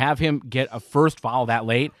 So to have him get a first foul that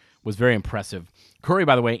late was very impressive. Curry,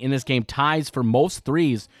 by the way, in this game ties for most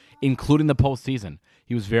threes, including the postseason.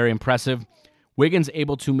 He was very impressive. Wiggins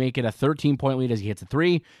able to make it a 13-point lead as he hits a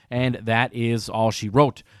 3, and that is all she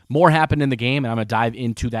wrote. More happened in the game, and I'm going to dive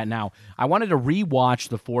into that now. I wanted to rewatch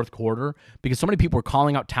the fourth quarter because so many people were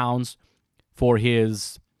calling out Towns for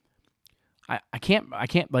his I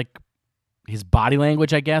can't like his body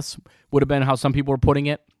language, I guess, would have been how some people were putting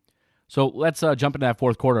it. So let's jump into that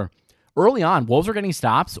fourth quarter. Early on, Wolves are getting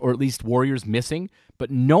stops, or at least Warriors missing,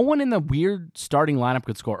 but no one in the weird starting lineup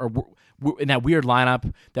could score. Or in that weird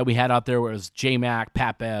lineup that we had out there where it was J-Mac,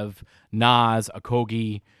 Pat Bev, Nas,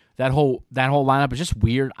 Okogie. That whole lineup is just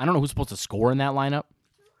weird. I don't know who's supposed to score in that lineup.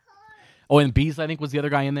 Oh, and Beasley, I think, was the other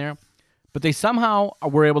guy in there. But they somehow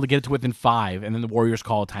were able to get it to within 5, and then the Warriors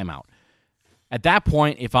call a timeout. At that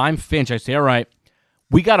point, if I'm Finch, I say, all right,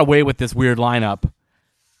 we got away with this weird lineup.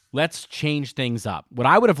 Let's change things up. What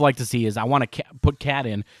I would have liked to see is I want to put Cat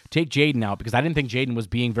in, take Jaden out, because I didn't think Jaden was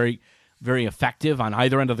being very, very effective on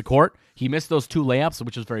either end of the court. He missed those 2 layups,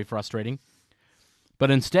 which was very frustrating.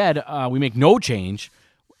 But instead, we make no change.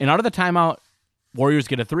 And out of the timeout, Warriors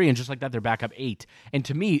get a 3, and just like that, they're back up 8. And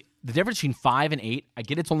to me, the difference between 5 and 8, I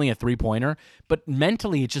get it's only a 3-pointer, but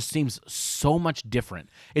mentally it just seems so much different.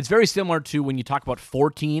 It's very similar to when you talk about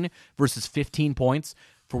 14 versus 15 points.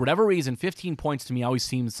 For whatever reason, 15 points to me always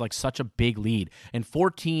seems like such a big lead. And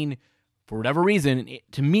 14, for whatever reason,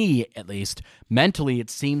 to me at least, mentally it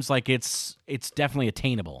seems like it's definitely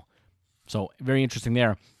attainable. So very interesting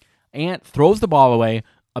there. Ant throws the ball away,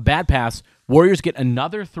 a bad pass. Warriors get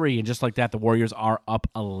another 3, and just like that, the Warriors are up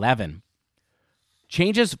 11.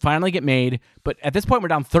 Changes finally get made, but at this point we're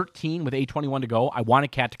down 13 with 8:21 to go. I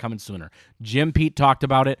wanted Cat to come in sooner. Jim Pete talked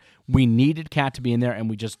about it. We needed Cat to be in there, and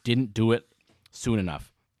we just didn't do it soon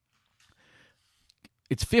enough.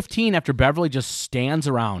 It's 15 after Beverly just stands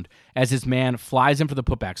around as his man flies in for the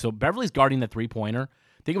putback. So Beverly's guarding the 3-pointer.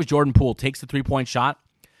 I think it was Jordan Poole takes the 3-point shot.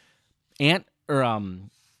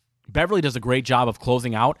 Beverly does a great job of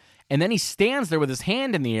closing out, and then he stands there with his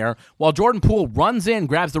hand in the air while Jordan Poole runs in,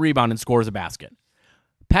 grabs the rebound, and scores a basket.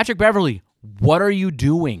 Patrick Beverly, what are you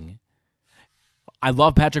doing? I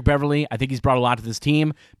love Patrick Beverly. I think he's brought a lot to this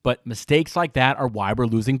team, but mistakes like that are why we're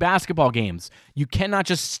losing basketball games. You cannot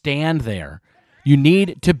just stand there. You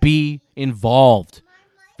need to be involved.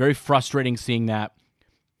 Very frustrating seeing that.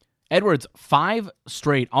 Edwards, 5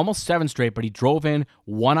 straight, almost 7 straight, but he drove in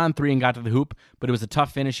 1-on-3 and got to the hoop, but it was a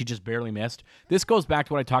tough finish. He just barely missed. This goes back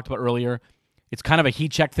to what I talked about earlier. It's kind of a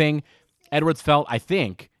heat check thing. Edwards felt, I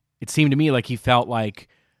think, it seemed to me like he felt like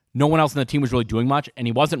no one else in the team was really doing much, and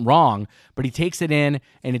he wasn't wrong, but he takes it in,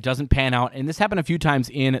 and it doesn't pan out. And this happened a few times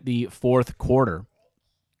in the fourth quarter.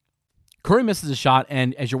 Curry misses a shot,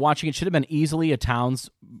 and as you're watching, it should have been easily a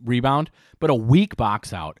Towns rebound, but a weak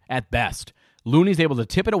box out at best. Looney's able to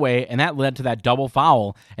tip it away, and that led to that double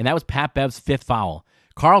foul, and that was Pat Bev's 5th foul.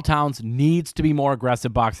 Karl Towns needs to be more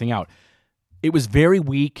aggressive boxing out. It was very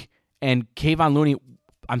weak, and Kayvon Looney,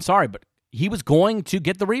 I'm sorry, but he was going to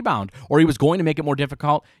get the rebound or he was going to make it more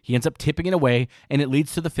difficult. He ends up tipping it away, and it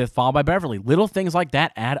leads to the 5th foul by Beverly. Little things like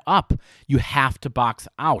that add up. You have to box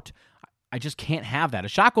out. I just can't have that. A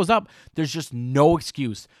shot goes up, there's just no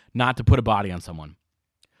excuse not to put a body on someone.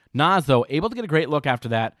 Nas, though, able to get a great look after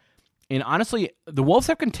that. And honestly, the Wolves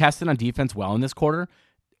have contested on defense well in this quarter,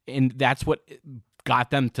 and that's what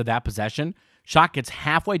got them to that possession. Shot gets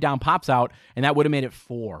halfway down, pops out, and that would have made it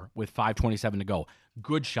 4 with 5:27 to go.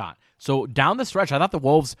 Good shot. So down the stretch, I thought the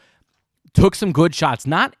Wolves took some good shots.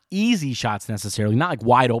 Not easy shots necessarily, not like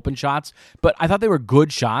wide open shots, but I thought they were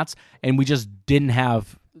good shots, and we just didn't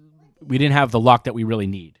have the luck that we really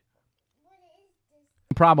need.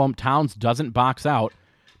 Problem, Towns doesn't box out.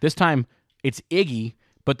 This time it's Iggy,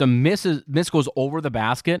 but the miss goes over the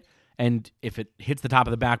basket, and if it hits the top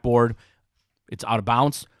of the backboard, it's out of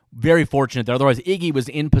bounds. Very fortunate there. Otherwise, Iggy was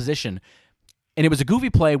in position. And it was a goofy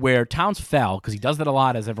play where Towns fell, because he does that a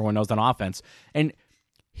lot, as everyone knows, on offense. And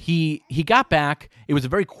he got back. It was a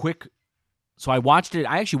very quick. So I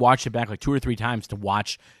actually watched it back like 2 or 3 times to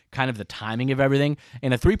watch kind of the timing of everything.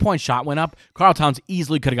 And a 3-point shot went up. Karl Towns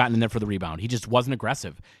easily could have gotten in there for the rebound. He just wasn't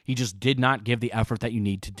aggressive. He just did not give the effort that you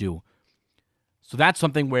need to do. So that's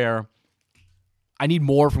something where I need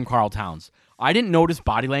more from Karl Towns. I didn't notice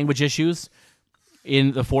body language issues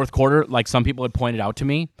in the 4th quarter like some people had pointed out to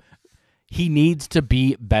me. He needs to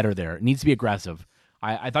be better there. It needs to be aggressive.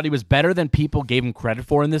 I thought he was better than people gave him credit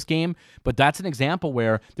for in this game, but that's an example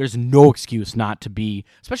where there's no excuse not to be,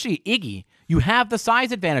 especially Iggy. You have the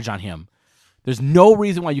size advantage on him. There's no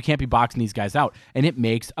reason why you can't be boxing these guys out, and it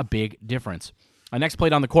makes a big difference. Our next play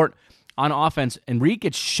down the court on offense, Enrique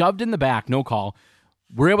gets shoved in the back, no call.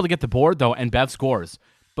 We're able to get the board, though, and Bev scores.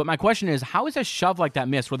 But my question is, how is a shove like that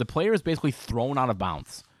missed where the player is basically thrown out of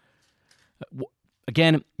bounds?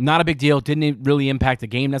 Again, not a big deal. Didn't really impact the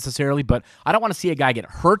game necessarily, but I don't want to see a guy get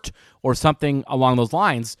hurt or something along those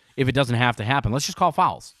lines if it doesn't have to happen. Let's just call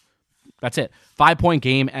fouls. That's it. 5-point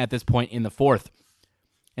game at this point in the 4th.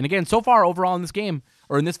 And again, so far overall in this game,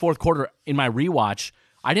 or in this 4th quarter, in my rewatch,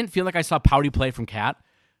 I didn't feel like I saw pouty play from Cat.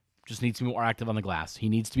 Just needs to be more active on the glass. He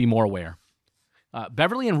needs to be more aware.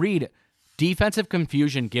 Beverly and Reed, defensive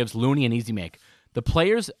confusion gives Looney an easy make. The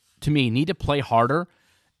players, to me, need to play harder.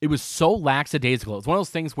 It was so lackadaisical. It's one of those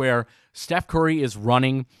things where Steph Curry is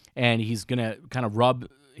running and he's going to kind of rub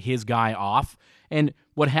his guy off. And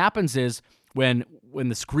what happens is when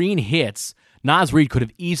the screen hits, Naz Reid could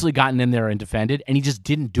have easily gotten in there and defended, and he just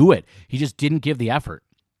didn't do it. He just didn't give the effort.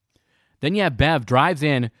 Then you have Bev drives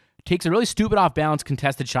in, takes a really stupid off-balance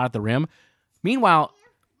contested shot at the rim. Meanwhile,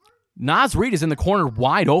 Naz Reid is in the corner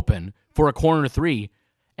wide open for a corner 3,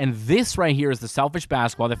 and this right here is the selfish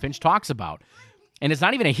basketball that Finch talks about. And it's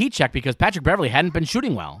not even a heat check because Patrick Beverly hadn't been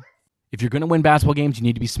shooting well. If you're going to win basketball games, you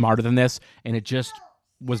need to be smarter than this, and it just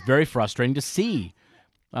was very frustrating to see.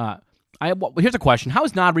 Here's a question. How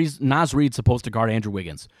is Naz Reid supposed to guard Andrew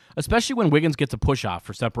Wiggins, especially when Wiggins gets a push-off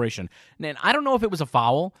for separation? And I don't know if it was a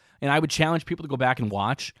foul, and I would challenge people to go back and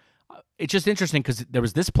watch. It's just interesting because there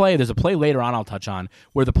was this play. There's a play later on I'll touch on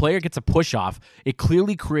where the player gets a push-off. It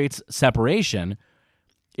clearly creates separation.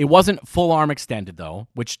 It wasn't full arm extended, though,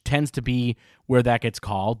 which tends to be where that gets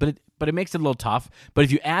called, but it makes it a little tough. But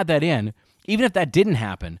if you add that in, even if that didn't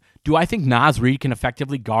happen, do I think Naz Reid can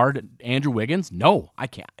effectively guard Andrew Wiggins? No, I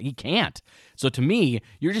can't. He can't. So to me,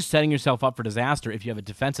 you're just setting yourself up for disaster if you have a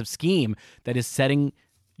defensive scheme that is setting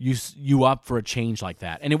you up for a change like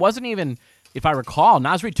that. And it wasn't even, if I recall,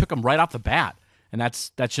 Naz Reid took him right off the bat, and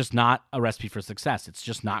that's just not a recipe for success. It's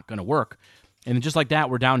just not going to work. And just like that,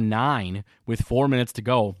 we're down 9 with 4 minutes to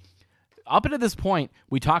go. Up until this point,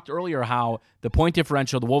 we talked earlier how the point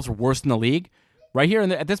differential, the Wolves were worst in the league. Right here,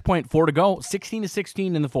 at this point, 4 to go,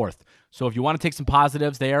 16-16 in the 4th. So if you want to take some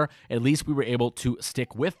positives there, at least we were able to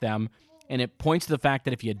stick with them. And it points to the fact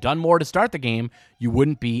that if you had done more to start the game, you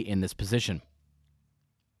wouldn't be in this position.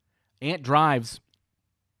 Ant drives.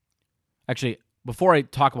 Actually, before I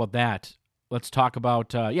talk about that, let's talk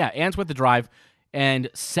about, Ant's with the drive. And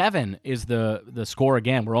 7 is the score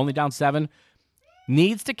again. We're only down 7.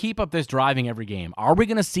 Needs to keep up this driving every game. Are we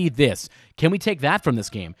going to see this? Can we take that from this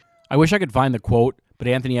game? I wish I could find the quote, but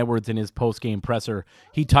Anthony Edwards in his post-game presser,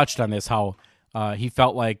 he touched on this, how he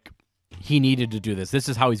felt like he needed to do this. This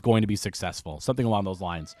is how he's going to be successful, something along those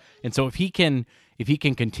lines. And so if he can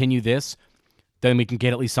continue this, then we can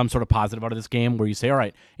get at least some sort of positive out of this game where you say, all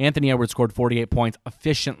right, Anthony Edwards scored 48 points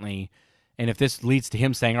efficiently. And if this leads to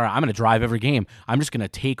him saying, all right, I'm going to drive every game, I'm just going to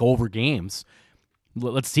take over games,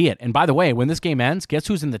 let's see it. And by the way, when this game ends, guess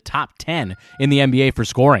who's in the top 10 in the NBA for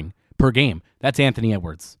scoring per game? That's Anthony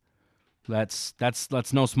Edwards. That's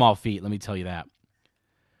no small feat, let me tell you that.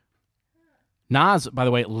 Nas, by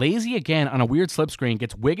the way, lazy again on a weird slip screen,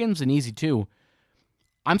 gets Wiggins an easy 2.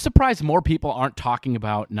 I'm surprised more people aren't talking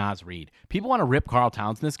about Nas Reed. People want to rip Karl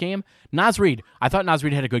Towns in this game. Nas Reed, I thought Nas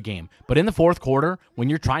Reed had a good game. But in the fourth quarter, when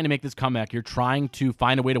you're trying to make this comeback, you're trying to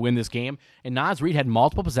find a way to win this game. And Nas Reed had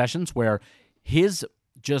multiple possessions where his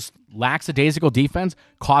just lackadaisical defense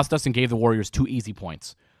cost us and gave the Warriors 2 easy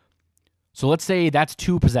points. So let's say that's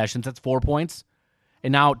 2 possessions. That's 4 points.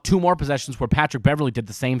 And now 2 more possessions where Patrick Beverley did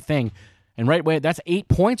the same thing. And right away, that's 8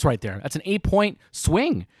 points right there. That's an 8-point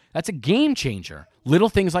swing. That's a game changer. Little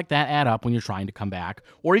things like that add up when you're trying to come back,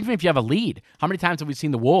 or even if you have a lead. How many times have we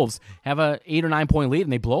seen the Wolves have a 8 or 9 point lead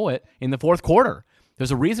and they blow it in the fourth quarter?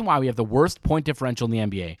 There's a reason why we have the worst point differential in the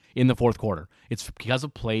NBA in the fourth quarter. It's because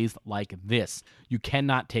of plays like this. You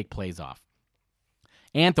cannot take plays off.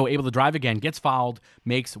 Ant, though, able to drive again, gets fouled,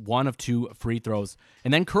 makes 1 of 2 free throws,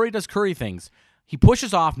 and then Curry does Curry things. He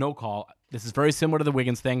pushes off, no call. This is very similar to the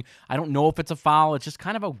Wiggins thing. I don't know if it's a foul. It's just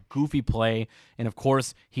kind of a goofy play. And, of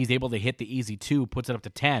course, he's able to hit the easy 2, puts it up to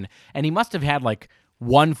 10. And he must have had,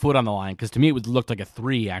 1 foot on the line, because to me it looked like a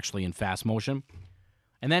 3, actually, in fast motion.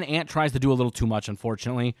 And then Ant tries to do a little too much,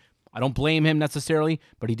 unfortunately. I don't blame him necessarily,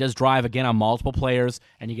 but he does drive again on multiple players,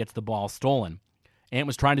 and he gets the ball stolen. Ant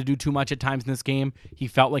was trying to do too much at times in this game. He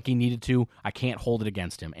felt like he needed to. I can't hold it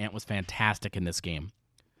against him. Ant was fantastic in this game.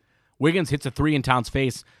 Wiggins hits a 3 in Towns'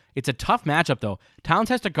 face. It's a tough matchup, though. Towns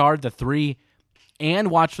has to guard the 3 and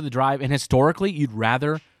watch for the drive, and historically, you'd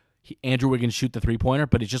rather Andrew Wiggins shoot the 3-pointer,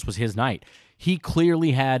 but it just was his night. He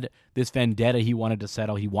clearly had this vendetta he wanted to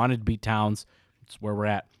settle. He wanted to beat Towns. That's where we're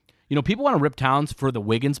at. People want to rip Towns for the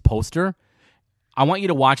Wiggins poster. I want you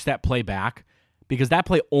to watch that play back, because that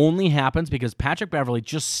play only happens because Patrick Beverley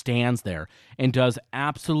just stands there and does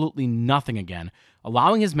absolutely nothing again,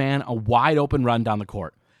 allowing his man a wide-open run down the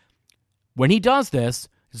court. When he does this,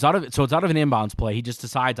 it's out of an inbounds play. He just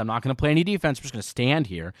decides, I'm not going to play any defense. I'm just going to stand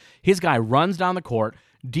here. His guy runs down the court.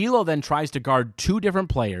 D'Lo then tries to guard 2 different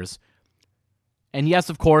players. And yes,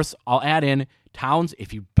 of course, I'll add in Towns.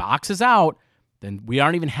 If he boxes out, then we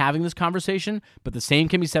aren't even having this conversation. But the same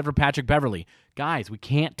can be said for Patrick Beverley. Guys, we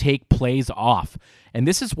can't take plays off. And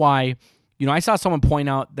this is why, I saw someone point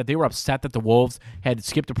out that they were upset that the Wolves had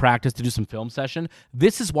skipped a practice to do some film session.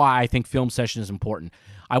 This is why I think film session is important.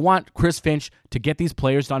 I want Chris Finch to get these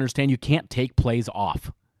players to understand you can't take plays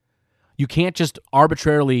off. You can't just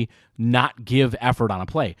arbitrarily not give effort on a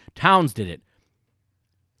play. Towns did it.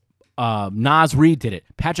 Nas Reed did it.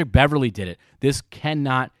 Patrick Beverley did it. This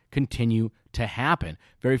cannot continue to happen.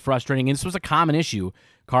 Very frustrating. And this was a common issue,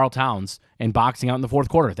 Karl Towns, and boxing out in the fourth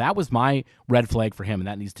quarter. That was my red flag for him, and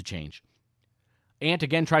that needs to change. Ant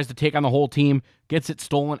again tries to take on the whole team, gets it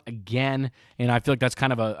stolen again, and I feel like that's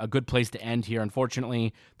kind of a good place to end here.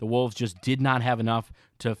 Unfortunately, the Wolves just did not have enough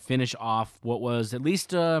to finish off what was at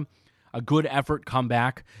least a good effort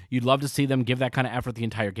comeback. You'd love to see them give that kind of effort the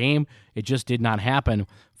entire game. It just did not happen.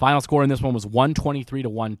 Final score in this one was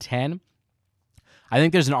 123-110. I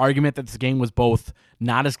think there's an argument that this game was both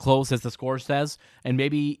not as close as the score says and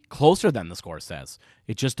maybe closer than the score says.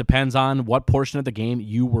 It just depends on what portion of the game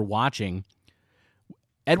you were watching.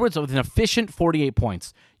 Edwards with an efficient 48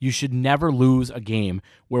 points. You should never lose a game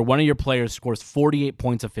where one of your players scores 48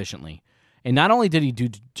 points efficiently. And not only did he do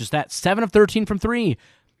just that, 7 of 13 from 3,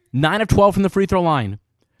 9 of 12 from the free throw line.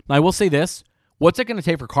 Now, I will say this. What's it going to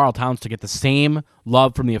take for Karl Towns to get the same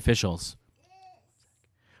love from the officials?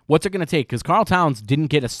 What's it going to take? Because Karl Towns didn't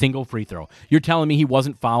get a single free throw. You're telling me he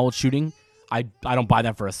wasn't fouled shooting? I don't buy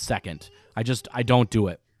that for a second. I don't do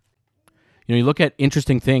it. You look at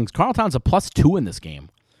interesting things. Karl Towns a +2 in this game.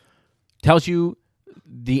 Tells you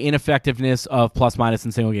the ineffectiveness of plus-minus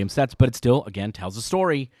in single-game sets, but it still, again, tells a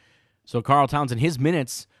story. So Karl Towns, in his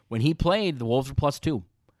minutes, when he played, the Wolves were +2.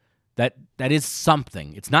 That is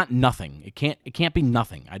something. It's not nothing. It can't be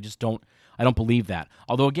nothing. I don't believe that.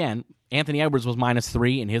 Although, again, Anthony Edwards was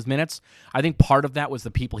 -3 in his minutes. I think part of that was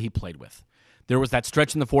the people he played with. There was that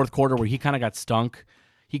stretch in the fourth quarter where he kind of got stunk.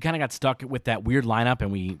 He kind of got stuck with that weird lineup, and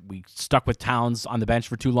we stuck with Towns on the bench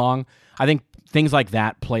for too long. I think things like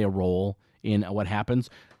that play a role in what happens.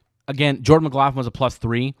 Again, Jordan McLaughlin was a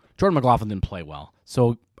 +3. Jordan McLaughlin didn't play well.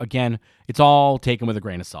 So, again, it's all taken with a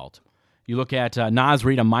grain of salt. You look at Nas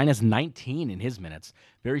Reed, a -19 in his minutes.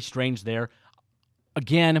 Very strange there.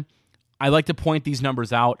 Again, I like to point these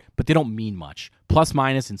numbers out, but they don't mean much.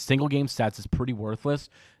 Plus-minus in single-game sets is pretty worthless.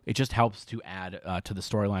 It just helps to add to the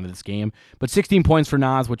storyline of this game. But 16 points for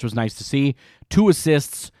Nas, which was nice to see. 2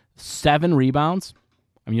 assists, 7 rebounds.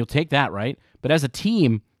 I mean, you'll take that, right? But as a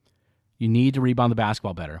team, you need to rebound the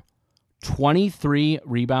basketball better. 23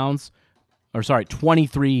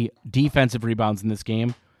 defensive rebounds in this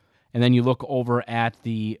game. And then you look over at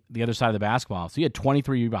the other side of the basketball. So you had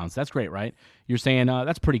 23 rebounds. That's great, right? You're saying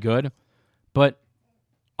that's pretty good. But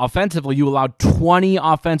offensively, you allowed 20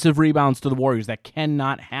 offensive rebounds to the Warriors. That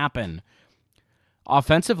cannot happen.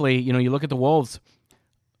 Offensively, you look at the Wolves,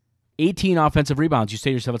 18 offensive rebounds. You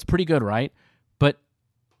say to yourself, it's pretty good, right? But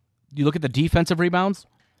you look at the defensive rebounds,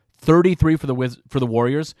 33 for the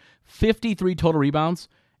Warriors, 53 total rebounds.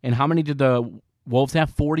 And how many did the Wolves have?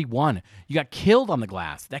 41. You got killed on the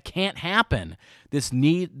glass. That can't happen. The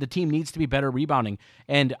team needs to be better rebounding.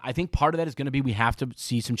 And I think part of that is going to be we have to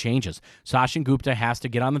see some changes. Sachin Gupta has to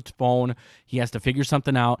get on the phone. He has to figure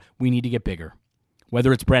something out. We need to get bigger.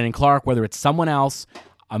 Whether it's Brandon Clark, whether it's someone else,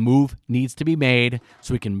 a move needs to be made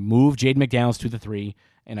so we can move Jaden McDaniels to the 3.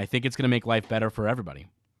 And I think it's going to make life better for everybody.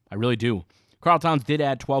 I really do. Karl Towns did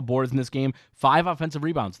add 12 boards in this game, 5 offensive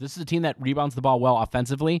rebounds. This is a team that rebounds the ball well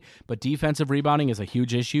offensively, but defensive rebounding is a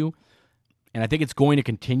huge issue, and I think it's going to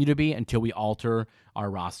continue to be until we alter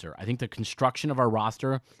our roster. I think the construction of our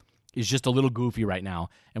roster is just a little goofy right now,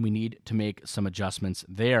 and we need to make some adjustments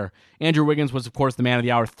there. Andrew Wiggins was, of course, the man of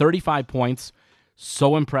the hour, 35 points.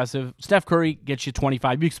 So impressive. Steph Curry gets you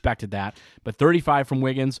 25. You expected that, but 35 from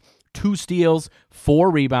Wiggins, 2 steals,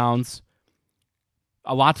 4 rebounds.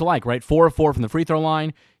 A lot to like, right? 4 of 4 from the free throw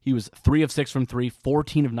line. He was 3 of 6 from 3,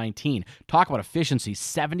 14 of 19. Talk about efficiency,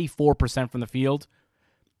 74% from the field.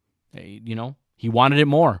 He wanted it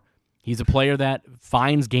more. He's a player that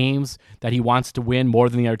finds games that he wants to win more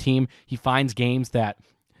than the other team. He finds games that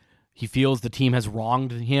he feels the team has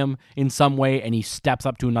wronged him in some way, and he steps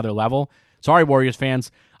up to another level. Sorry, Warriors fans.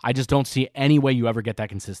 I just don't see any way you ever get that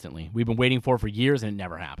consistently. We've been waiting for years, and it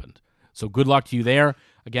never happened. So good luck to you there.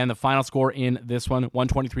 Again, the final score in this one,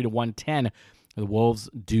 123-110. The Wolves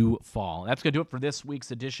do fall. That's going to do it for this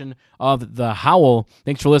week's edition of The Howl.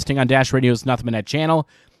 Thanks for listening on Dash Radio's Nothing But Net channel.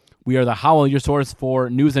 We are The Howl, your source for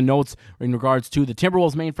news and notes in regards to the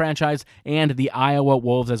Timberwolves main franchise and the Iowa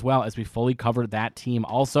Wolves as well, as we fully covered that team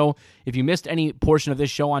also. If you missed any portion of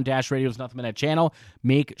this show on Dash Radio's Nothing But Net channel,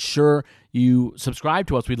 make sure you subscribe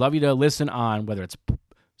to us. We'd love you to listen on whether it's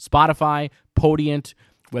Spotify, Podient,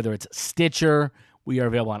 whether it's Stitcher. We are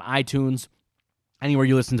available on iTunes. Anywhere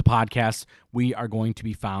you listen to podcasts, we are going to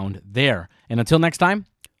be found there. And until next time,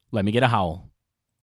 let me get a howl.